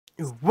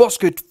What's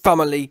good,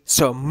 family?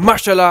 So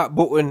smash the like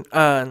button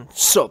and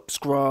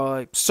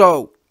subscribe.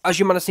 So, as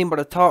you might have seen by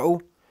the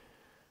title,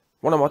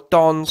 one of my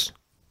dons,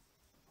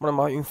 one of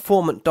my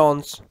informant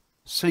dons,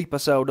 sleeper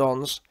cell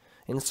dons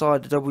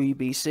inside the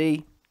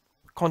WBC,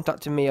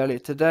 contacted me earlier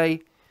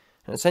today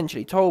and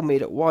essentially told me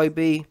that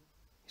YB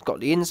has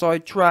got the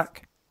inside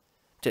track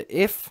to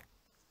if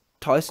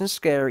Tyson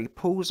Scary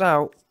pulls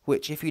out,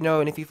 which if you know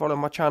and if you follow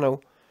my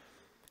channel,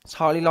 it's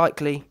highly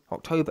likely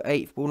October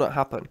 8th will not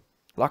happen.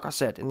 Like I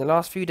said, in the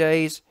last few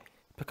days,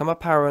 it's become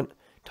apparent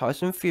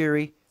Tyson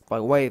Fury, by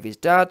way of his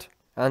dad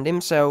and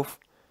himself,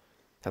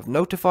 have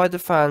notified the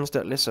fans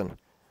that, listen,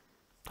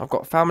 I've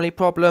got family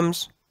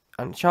problems,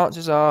 and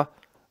chances are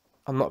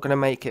I'm not going to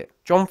make it.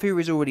 John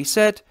Fury's already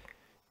said,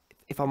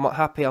 if I'm not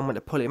happy, I'm going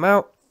to pull him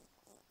out.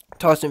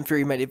 Tyson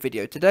Fury made a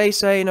video today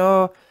saying,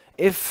 oh,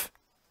 if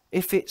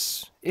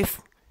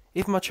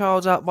my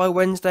child's out by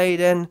Wednesday,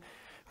 then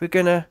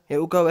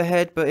it'll go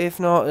ahead, but if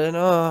not,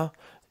 then,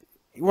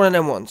 one of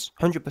them ones,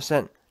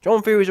 100%.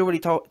 John Fury's already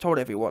told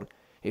everyone.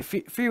 If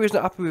Fury's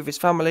not happy with his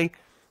family,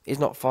 he's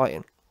not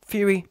fighting.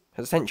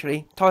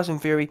 Tyson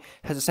Fury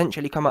has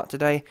essentially come out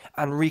today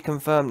and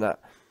reconfirmed that.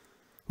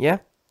 Yeah?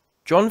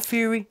 John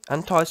Fury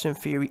and Tyson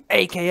Fury,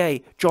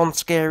 aka John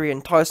Scary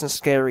and Tyson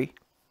Scary,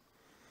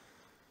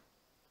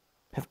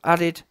 have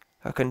added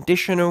a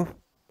conditional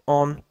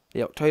on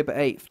the October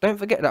 8th. Don't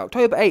forget that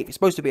October 8th is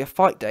supposed to be a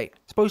fight date.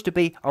 It's supposed to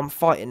be, I'm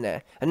fighting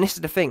there. And this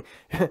is the thing.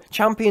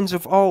 Champions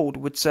of old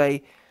would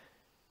say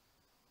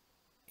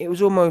it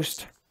was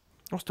almost,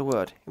 what's the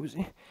word?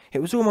 It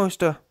was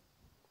almost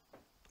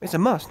it's a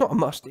must, not a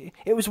must.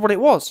 It was what it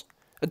was.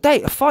 A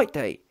date, a fight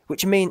date.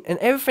 Which means, and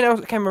everything else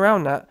that came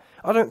around that,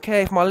 I don't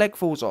care if my leg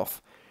falls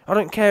off. I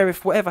don't care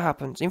if whatever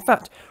happens. In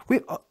fact,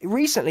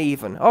 recently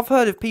even, I've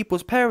heard of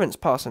people's parents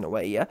passing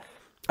away, yeah?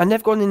 And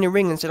they've gone in the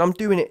ring and said, I'm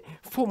doing it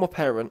for my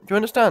parent. Do you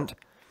understand?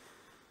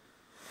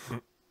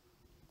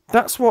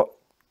 That's what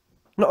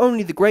not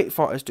only the great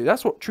fighters do,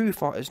 that's what true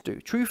fighters do.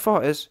 True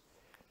fighters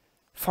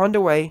find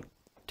a way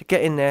to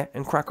get in there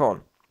and crack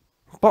on.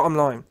 Bottom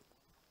line,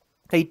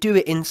 they do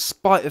it in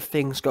spite of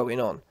things going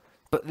on.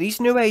 But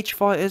these new age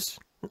fighters,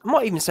 I'm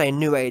not even saying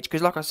new age,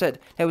 because like I said,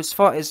 there was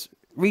fighters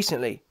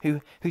recently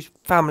whose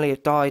family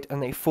had died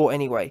and they fought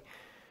anyway.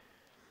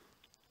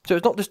 So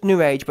it's not just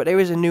new age, but there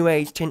is a new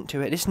age tint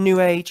to it. This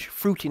new age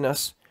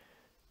fruitiness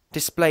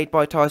displayed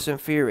by Tyson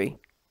Fury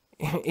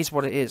is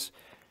what it is.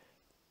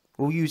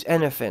 We'll use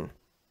anything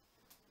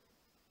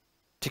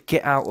to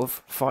get out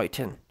of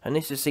fighting. And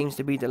this just seems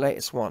to be the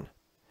latest one.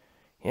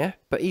 Yeah?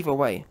 But either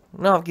way,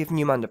 now I've given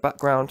you man the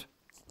background.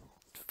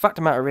 Fact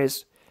of the matter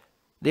is,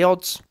 the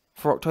odds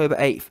for October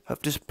 8th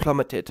have just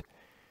plummeted.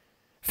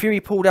 Fury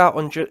pulled out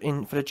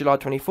for the July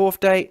 24th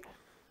date,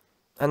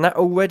 and that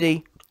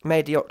already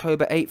made the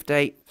October 8th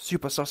date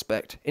super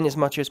suspect, in as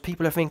much as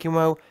people are thinking,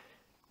 well,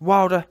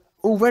 Wilder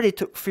already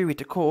took Fury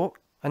to court,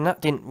 and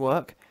that didn't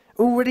work.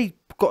 Already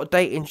got a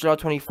date in July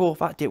 24th,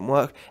 that didn't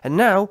work. And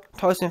now,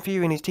 Tyson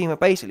Fury and his team are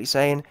basically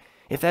saying,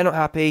 if they're not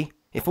happy,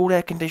 if all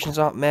their conditions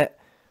aren't met,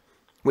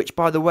 which,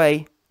 by the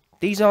way,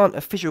 these aren't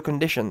official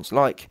conditions,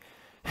 like,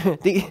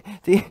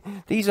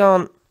 these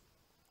aren't,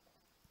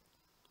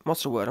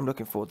 what's the word I'm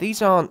looking for?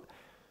 These aren't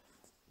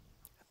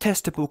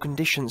testable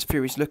conditions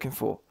Fury's looking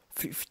for.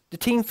 The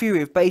Team Fury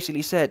have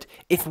basically said,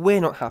 if we're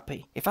not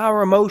happy, if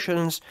our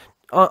emotions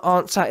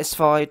aren't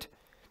satisfied,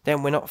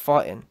 then we're not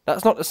fighting.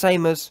 That's not the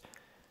same as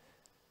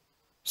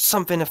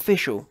something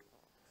official.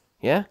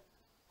 Yeah?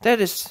 They're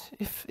just,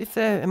 if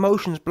their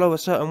emotions blow a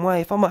certain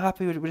way, if I'm not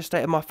happy with the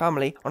state of my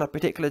family on a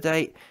particular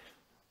date,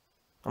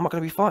 I'm not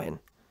going to be fighting.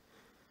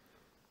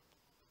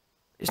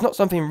 It's not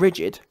something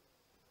rigid.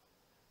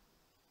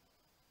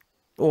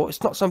 Or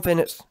it's not something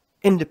that's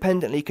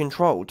independently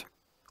controlled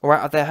or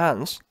out of their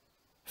hands.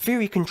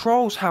 Fury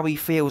controls how he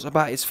feels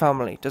about his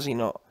family, does he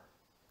not?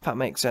 If that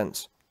makes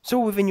sense. It's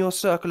all within your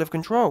circle of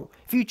control.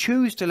 If you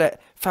choose to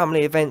let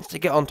family events to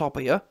get on top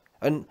of you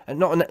and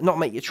not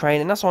make you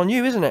train, and that's on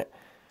you, isn't it?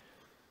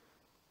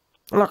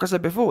 And like I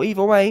said before,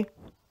 either way,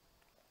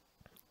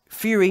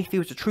 Fury, if he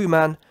was a true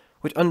man,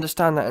 would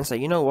understand that and say,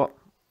 you know what?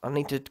 I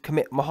need to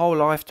commit my whole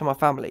life to my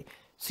family.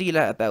 See you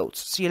later,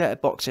 belts. See you later,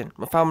 boxing.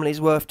 My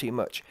family's worth too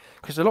much.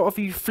 Because a lot of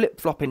you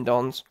flip-flopping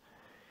dons,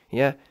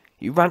 yeah,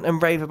 you rant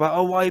and rave about,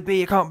 oh,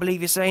 YB, I can't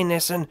believe you're saying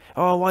this, and,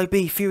 oh,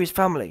 YB, Fury's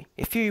family.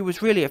 If Fury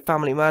was really a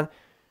family man,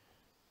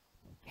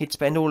 he'd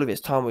spend all of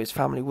his time with his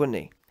family, wouldn't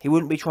he? He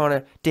wouldn't be trying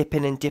to dip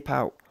in and dip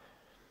out.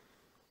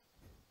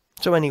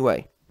 So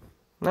anyway,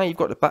 now you've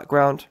got the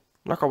background.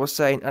 Like I was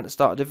saying at the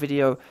start of the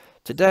video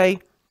today,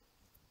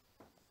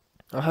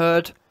 I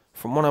heard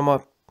from one of my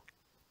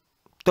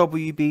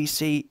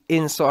WBC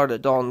insider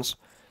dons,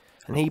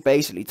 and he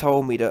basically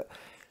told me that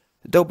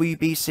the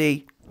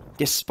WBC,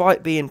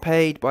 despite being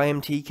paid by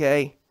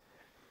MTK,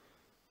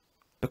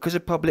 because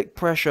of public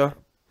pressure,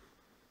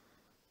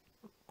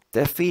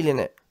 they're feeling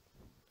it.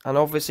 And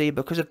obviously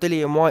because of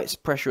DILLIAN WHYTE's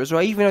pressure as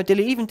well, even though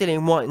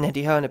DILLIAN WHYTE and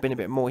Eddie Hearn have been a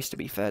bit moist, to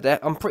be fair.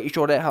 I'm pretty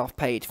sure they're half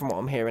paid from what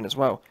I'm hearing as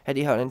well.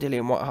 Eddie Hearn and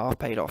DILLIAN WHYTE are half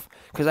paid off,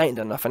 because they ain't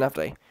done nothing, have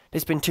they?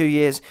 It's been 2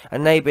 years,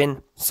 and they've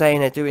been saying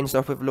they're doing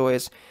stuff with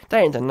lawyers. They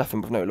ain't done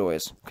nothing with no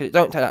lawyers, because it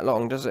don't take that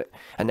long, does it?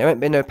 And there ain't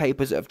been no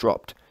papers that have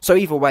dropped. So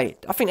either way,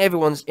 I think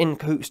everyone's in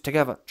cahoots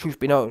together, truth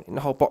be known, in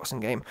the whole boxing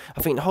game.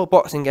 I think the whole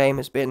boxing game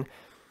has been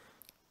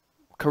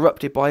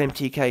corrupted by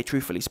MTK,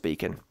 truthfully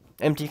speaking.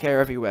 MTK are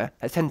everywhere.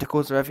 Their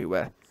tentacles are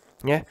everywhere.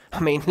 Yeah? I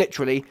mean,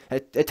 literally,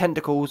 their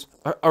tentacles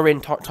are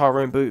in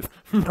Tyrone Booth.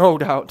 No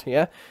doubt,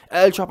 yeah?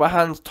 El Chopper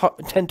Hand's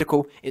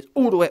tentacle is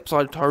all the way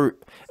upside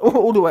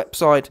all the way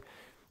upside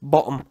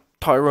bottom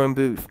Tyrone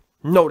Booth.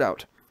 No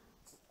doubt.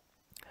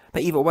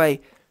 But either way,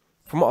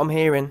 from what I'm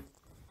hearing,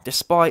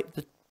 despite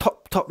the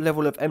top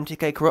level of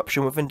MTK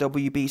corruption within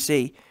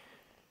WBC,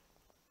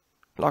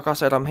 like I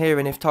said, I'm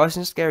hearing if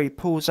Tyson Scary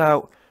pulls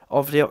out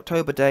of the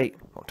October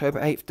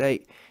 8th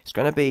date, it's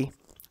going to be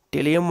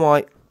Dillian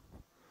White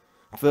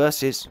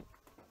versus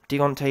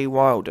Deontay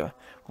Wilder.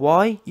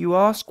 Why, you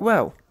ask?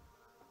 Well,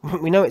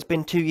 we know it's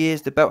been 2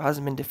 years, the belt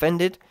hasn't been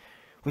defended,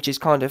 which is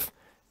kind of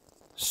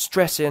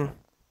stressing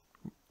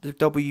the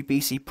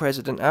WBC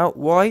president out.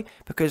 Why?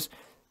 Because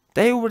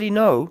they already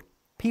know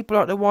people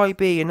like the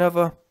YB and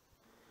other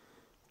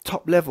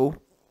top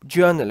level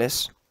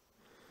journalists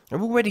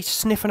are already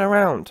sniffing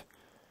around,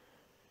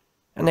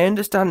 and they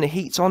understand the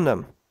heat's on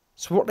them.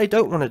 So what they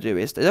don't want to do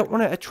is, they don't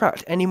want to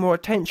attract any more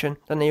attention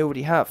than they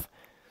already have.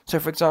 So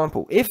for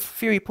example, if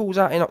Fury pulls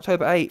out in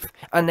October 8th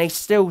and they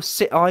still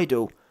sit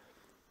idle,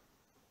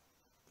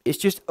 it's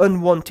just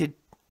unwanted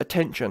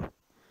attention.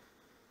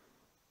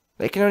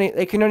 They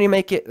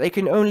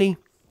can only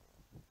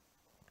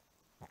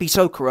be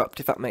so corrupt,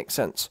 if that makes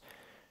sense.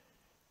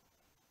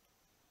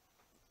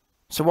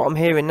 So what I'm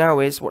hearing now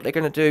is what they're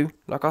going to do,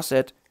 like I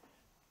said,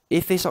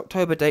 if this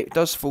October date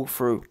does fall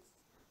through,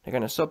 they're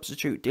going to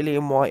substitute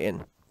Dillian White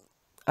in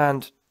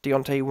and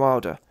Deontay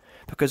Wilder.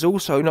 Because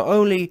also, not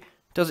only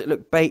does it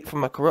look bait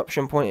from a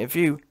corruption point of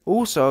view,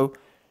 also,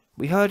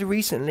 we heard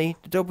recently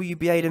the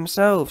WBA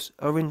themselves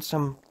are in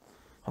some...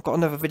 I've got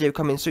another video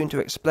coming soon to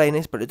explain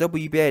this, but the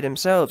WBA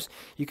themselves,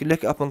 you can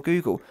look it up on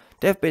Google,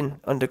 they've been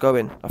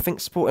undergoing, I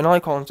think Sporting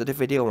Icons did a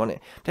video on it,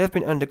 they've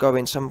been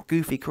undergoing some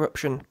goofy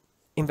corruption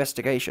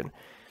investigation.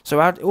 So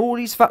all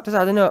these factors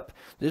adding up,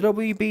 the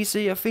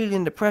WBC are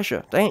feeling the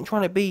pressure. They ain't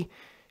trying to be,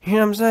 you know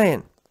what I'm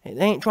saying?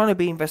 They ain't trying to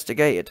be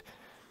investigated.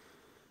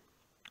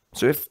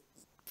 So if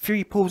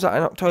Fury pulls out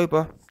in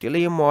October,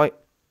 Dillian White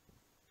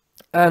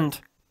and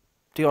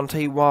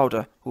Deontay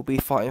Wilder will be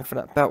fighting for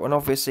that belt, and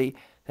obviously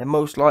they're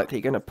most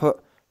likely going to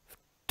put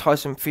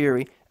Tyson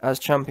Fury as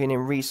champion in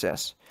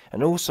recess.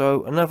 And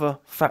also another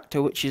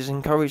factor which has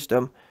encouraged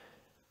them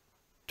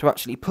to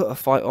actually put a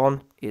fight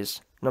on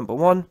is, number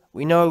one,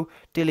 we know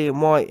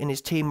Dillian White and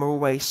his team are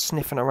always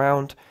sniffing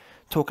around,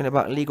 talking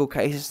about legal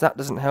cases. That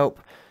doesn't help,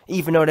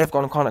 even though they've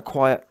gone kind of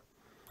quiet.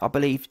 I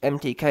believe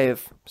MTK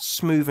have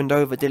smoothened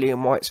over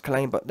Dillian White's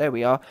claim, but there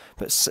we are.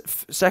 But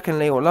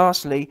secondly, or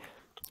lastly,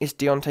 is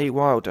Deontay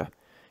Wilder.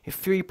 If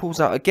Fury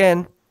pulls out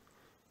again,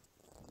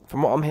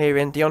 from what I'm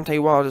hearing,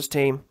 Deontay Wilder's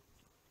team,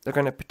 they're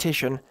going to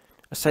petition,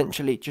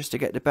 essentially, just to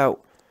get the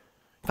belt.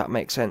 If that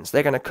makes sense.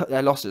 They're going to cut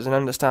their losses and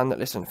understand that,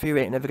 listen,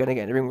 Fury ain't never going to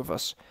get in the ring with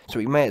us, so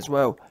we may as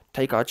well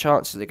take our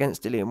chances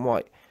against Dillian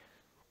White.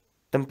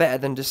 Then better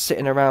than just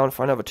sitting around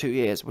for another 2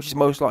 years, which is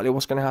most likely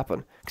what's going to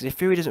happen. Because if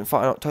Fury doesn't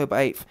fight on October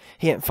 8th,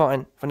 he ain't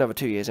fighting for another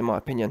 2 years, in my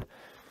opinion.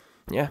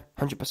 Yeah,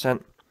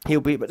 100%.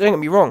 He'll be, but don't get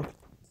me wrong.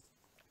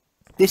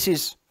 This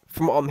is,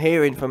 from what I'm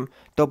hearing from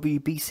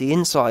WBC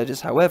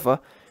insiders, however,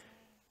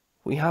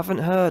 we haven't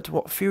heard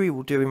what Fury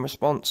will do in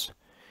response.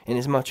 In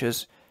as much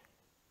as,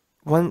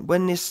 when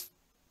these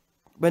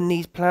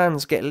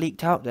plans get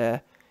leaked out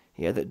there,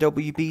 yeah, that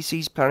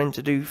WBC's planning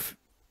to do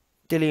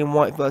Dillian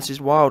White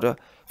versus Wilder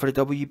for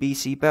the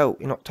WBC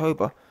belt in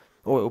October,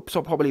 or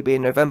it'll probably be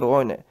in November,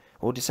 won't it,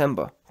 or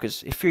December,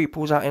 because if Fury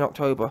pulls out in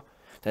October,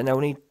 then they'll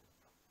need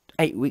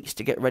 8 weeks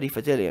to get ready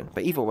for Dillian.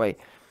 But either way,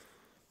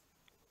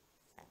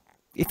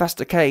 if that's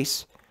the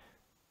case,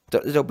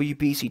 that the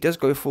WBC does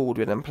go forward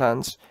with them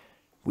plans,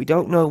 we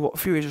don't know what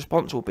Fury's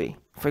response will be.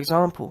 For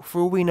example,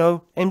 for all we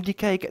know,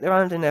 MDK get their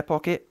hand in their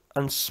pocket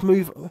and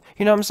smooth,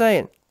 you know what I'm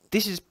saying?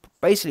 This is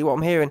basically what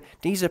I'm hearing.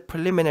 These are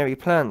preliminary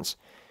plans.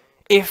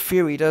 If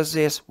Fury does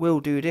this,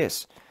 we'll do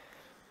this.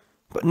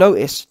 But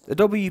notice, the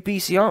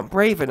WBC aren't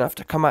brave enough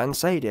to come out and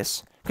say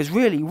this. Because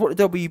really, what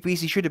the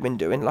WBC should have been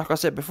doing, like I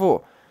said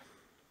before,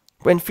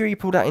 when Fury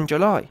pulled out in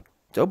July,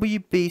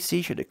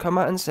 WBC should have come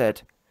out and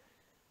said,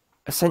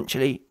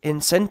 essentially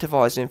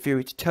incentivising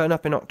Fury to turn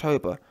up in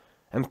October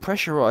and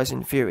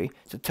pressurising Fury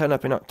to turn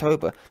up in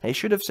October. They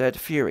should have said,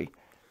 Fury,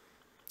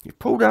 you've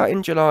pulled out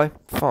in July,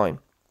 fine.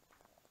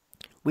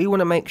 We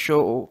want to make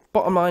sure, or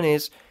bottom line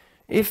is,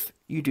 if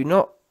you do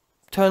not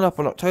turn up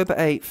on October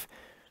 8th,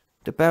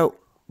 the belt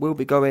will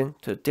be going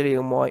to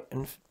Dillian White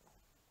and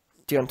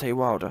Deontay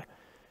Wilder.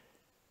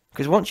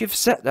 Because once you've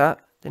set that,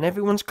 then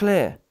everyone's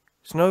clear.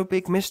 It's no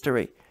big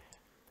mystery.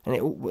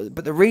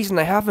 But the reason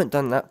they haven't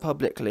done that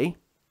publicly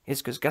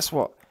is because, guess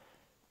what?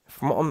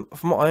 From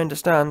what I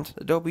understand,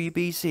 the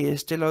WBC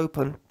is still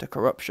open to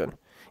corruption,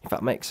 if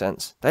that makes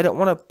sense. They don't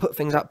want to put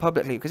things out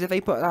publicly, because if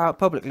they put that out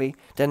publicly,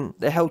 then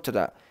they're held to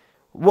that.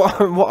 what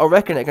I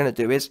reckon they're going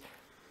to do is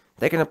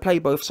they're going to play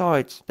both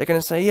sides. They're going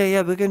to say,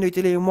 yeah, we're going to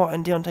do Dillian White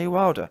and Deontay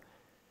Wilder,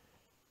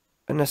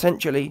 and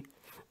essentially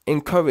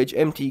encourage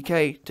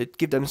MTK to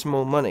give them some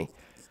more money.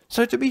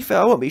 So to be fair,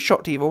 I won't be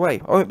shocked either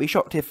way. I won't be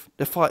shocked if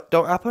the fight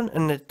don't happen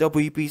and the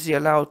WBC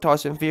allow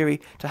Tyson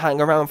Fury to hang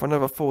around for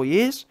another 4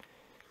 years.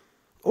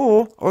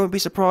 Or I won't be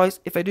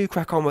surprised if they do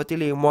crack on with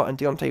Dillian White and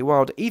Deontay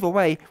Wilder. Either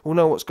way, we'll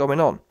know what's going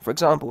on. For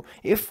example,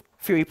 if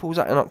Fury pulls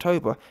out in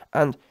October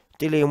and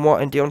Dillian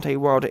White and Deontay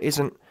Wilder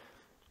isn't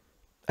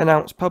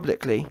announced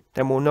publicly,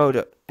 then we'll know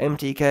that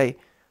MTK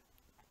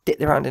dipped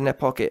their hand in their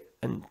pocket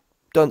and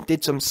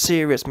did some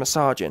serious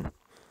massaging.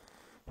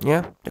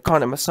 Yeah, the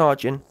kind of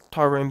massaging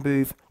Tyrone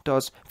Booth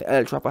does for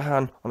El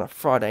Trapahan on a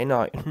Friday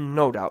night,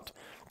 no doubt.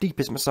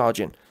 Deepest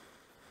massaging.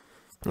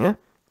 Yeah?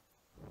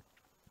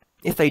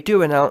 If they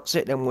do announce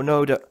it, then we'll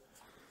know that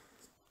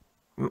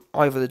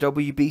either the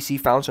WBC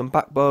found some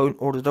backbone,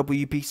 or the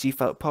WBC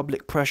felt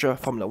public pressure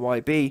from the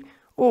YB,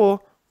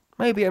 or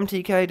maybe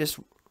MTK just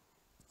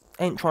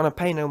ain't trying to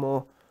pay no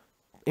more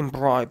in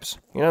bribes.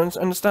 You know,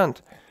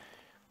 understand?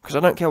 Because I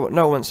don't care what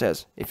no one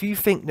says. If you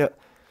think that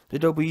the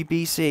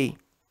WBC,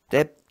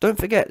 don't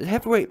forget, the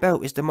heavyweight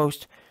belt is the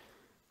most,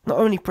 not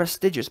only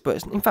prestigious, but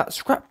it's, in fact,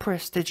 scrap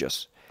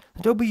prestigious.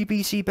 The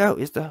WBC belt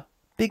is the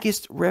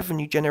biggest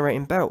revenue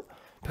generating belt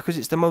because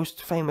it's the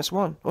most famous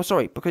one. Or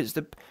sorry, because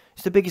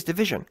it's the biggest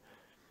division.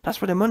 That's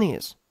where the money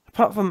is.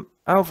 Apart from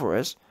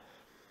Alvarez,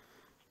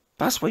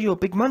 that's where your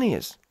big money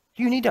is.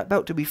 You need that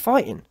belt to be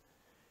fighting,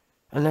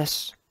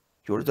 unless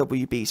you're the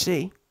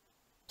WBC.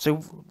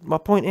 So my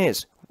point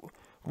is,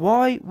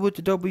 why would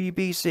the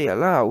WBC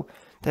allow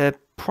their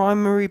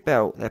primary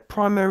belt, their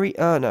primary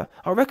earner?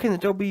 I reckon the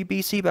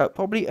WBC belt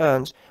probably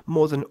earns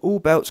more than all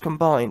belts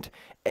combined,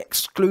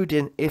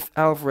 excluding if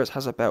Alvarez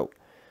has a belt.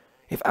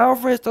 If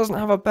Alvarez doesn't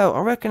have a belt,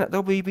 I reckon that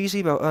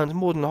WBC belt earns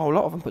more than a whole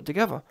lot of them put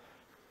together.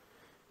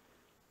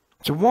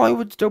 So why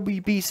would the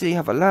WBC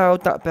have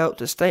allowed that belt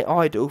to stay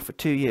idle for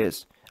 2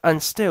 years?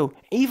 And still,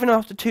 even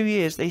after 2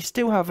 years, they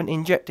still haven't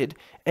injected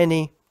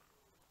any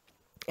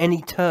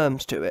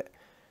terms to it.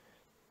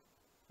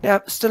 They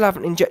still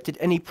haven't injected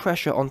any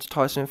pressure onto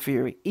Tyson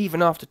Fury,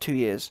 even after 2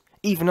 years,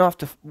 even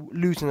after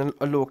losing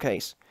a law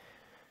case.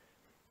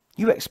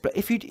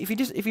 If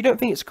you don't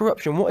think it's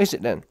corruption, what is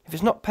it then? If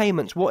it's not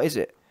payments, what is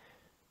it?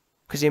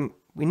 Because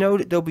we know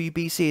that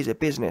WBC is a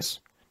business.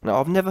 Now,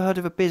 I've never heard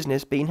of a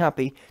business being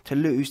happy to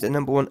lose their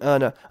 #1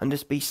 earner and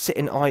just be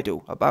sitting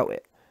idle about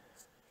it.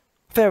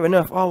 Fair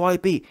enough,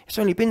 RYB, it's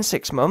only been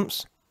 6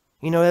 months.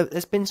 You know,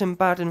 there's been some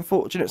bad and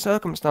unfortunate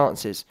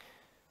circumstances.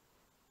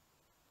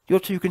 You're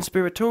too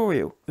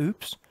conspiratorial.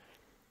 Oops.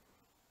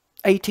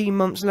 18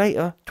 months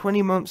later,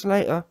 20 months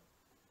later,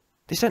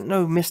 this ain't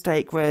no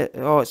mistake where,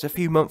 it's a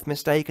few month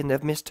mistake and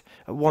they've missed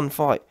one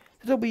fight.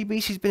 The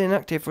WBC's been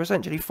inactive for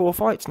essentially 4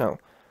 fights now.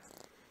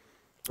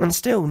 And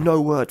still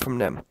no word from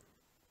them.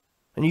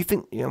 And you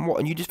think,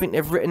 and you just think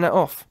they've written that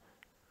off?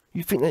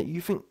 You think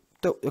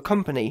the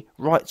company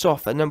writes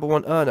off their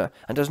 #1 earner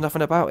and does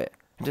nothing about it,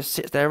 and just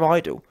sits there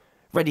idle,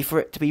 ready for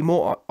it to be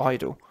more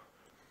idle?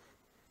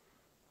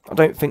 I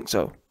don't think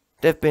so.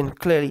 They've been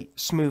clearly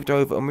smoothed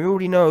over, and we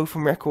already know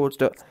from records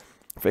that,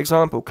 for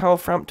example, Carl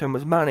Frampton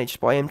was managed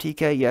by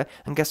MTK, yeah,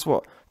 and guess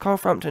what? Carl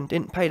Frampton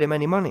didn't pay them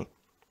any money.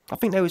 I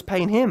think they was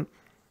paying him.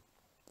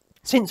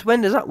 Since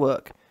when does that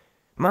work?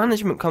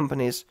 Management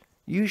companies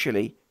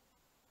usually,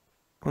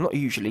 well, not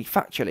usually,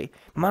 factually,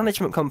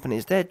 management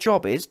companies, their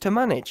job is to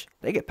manage.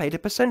 They get paid a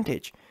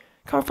percentage.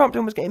 Carl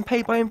Frampton was getting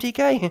paid by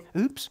MTK.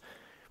 Oops.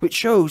 Which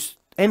shows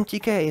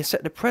MTK has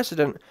set the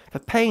precedent for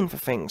paying for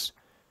things.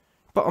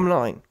 Bottom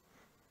line.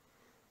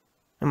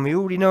 And we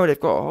already know they've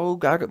got a whole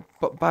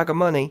bag of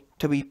money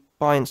to be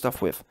buying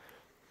stuff with.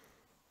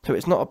 So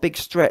it's not a big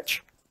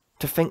stretch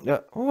to think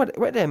that,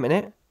 wait there a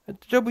minute, the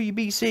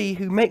WBC,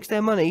 who makes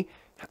their money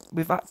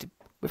with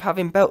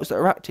having belts that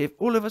are active,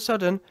 all of a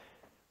sudden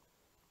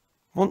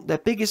want their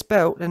biggest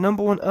belt, their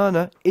 #1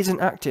 earner, isn't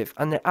active,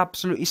 and they're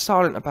absolutely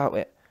silent about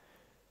it.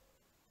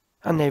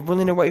 And they're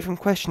running away from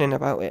questioning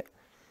about it.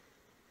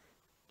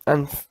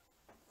 And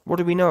what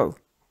do we know?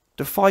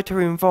 The fighter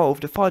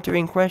involved, the fighter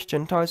in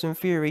question, Tyson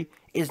Fury,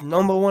 is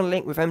 #1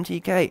 link with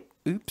MTK.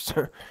 Oops.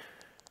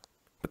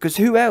 Because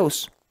who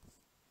else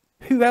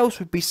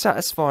would be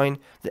satisfying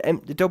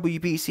the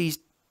WBC's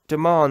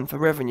demand for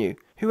revenue?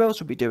 Who else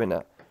would be doing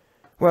that?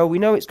 Well, we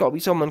know it's got to be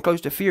someone close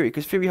to Fury,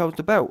 because Fury holds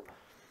the belt.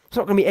 It's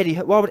not going to be Eddie.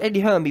 Why would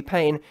Eddie Hearn be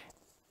paying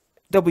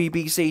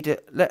WBC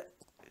to let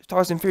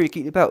Tyson Fury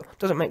keep the belt?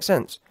 Doesn't make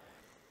sense.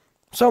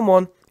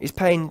 Someone is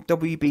paying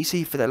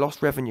WBC for their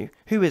lost revenue.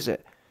 Who is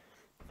it?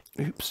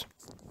 Oops.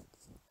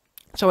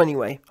 So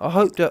anyway, I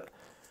hope that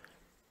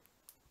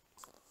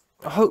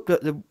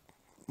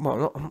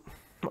I'm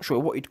not sure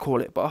what you'd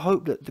call it, but I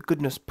hope that the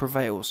goodness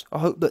prevails. I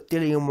hope that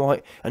Dillian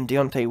White and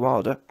Deontay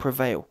Wilder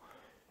prevail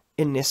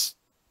in this,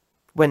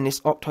 when this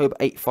October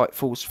 8th fight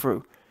falls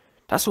through.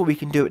 That's all we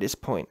can do at this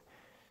point.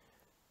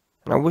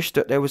 And I wish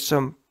that there was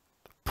some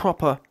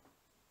proper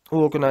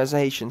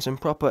organisations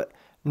and proper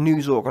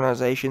news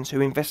organisations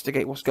who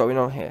investigate what's going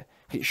on here.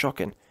 It's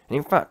shocking. And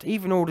in fact,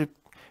 even all the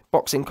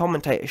boxing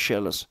commentator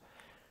shillers.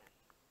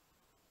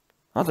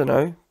 I don't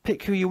know,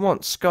 pick who you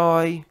want,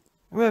 Sky,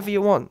 whoever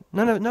you want.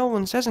 No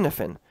one says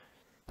anything.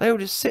 They all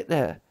just sit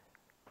there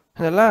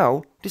and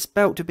allow this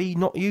belt to be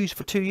not used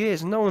for 2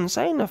 years and no one's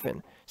saying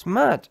nothing. It's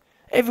mad.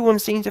 Everyone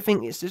seems to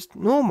think it's just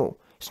normal.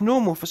 It's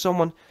normal for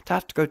someone to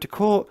have to go to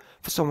court,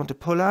 for someone to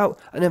pull out,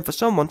 and then for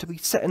someone to be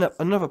setting up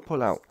another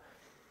pull out.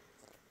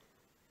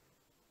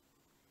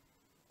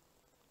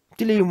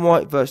 DILLIAN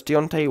WHYTE versus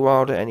Deontay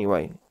Wilder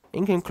anyway.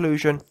 In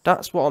conclusion,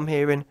 that's what I'm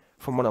hearing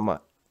from one of my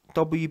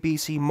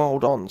WBC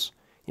mold-ons.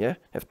 Yeah,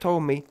 they've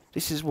told me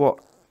this is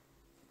what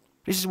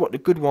the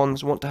good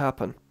ones want to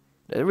happen.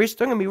 Don't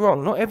get me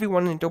wrong, not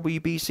everyone in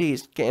WBC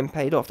is getting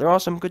paid off. There are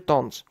some good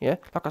dons, yeah?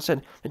 Like I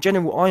said, the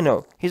general I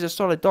know, he's a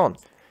solid don.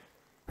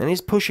 And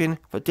he's pushing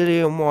for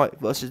DILLIAN WHYTE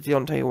versus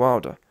Deontay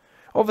Wilder.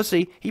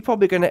 Obviously, he's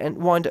probably going to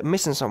wind up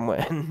missing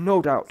somewhere,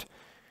 no doubt.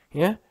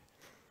 Yeah?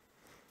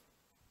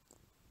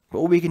 But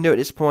all we can do at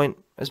this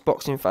point, as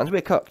boxing fans,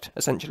 we're cucked,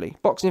 essentially.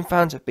 Boxing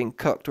fans have been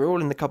cucked. We're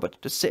all in the cupboard,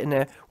 just sitting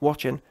there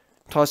watching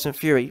Tyson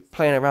Fury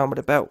playing around with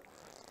a belt.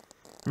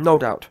 No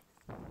doubt.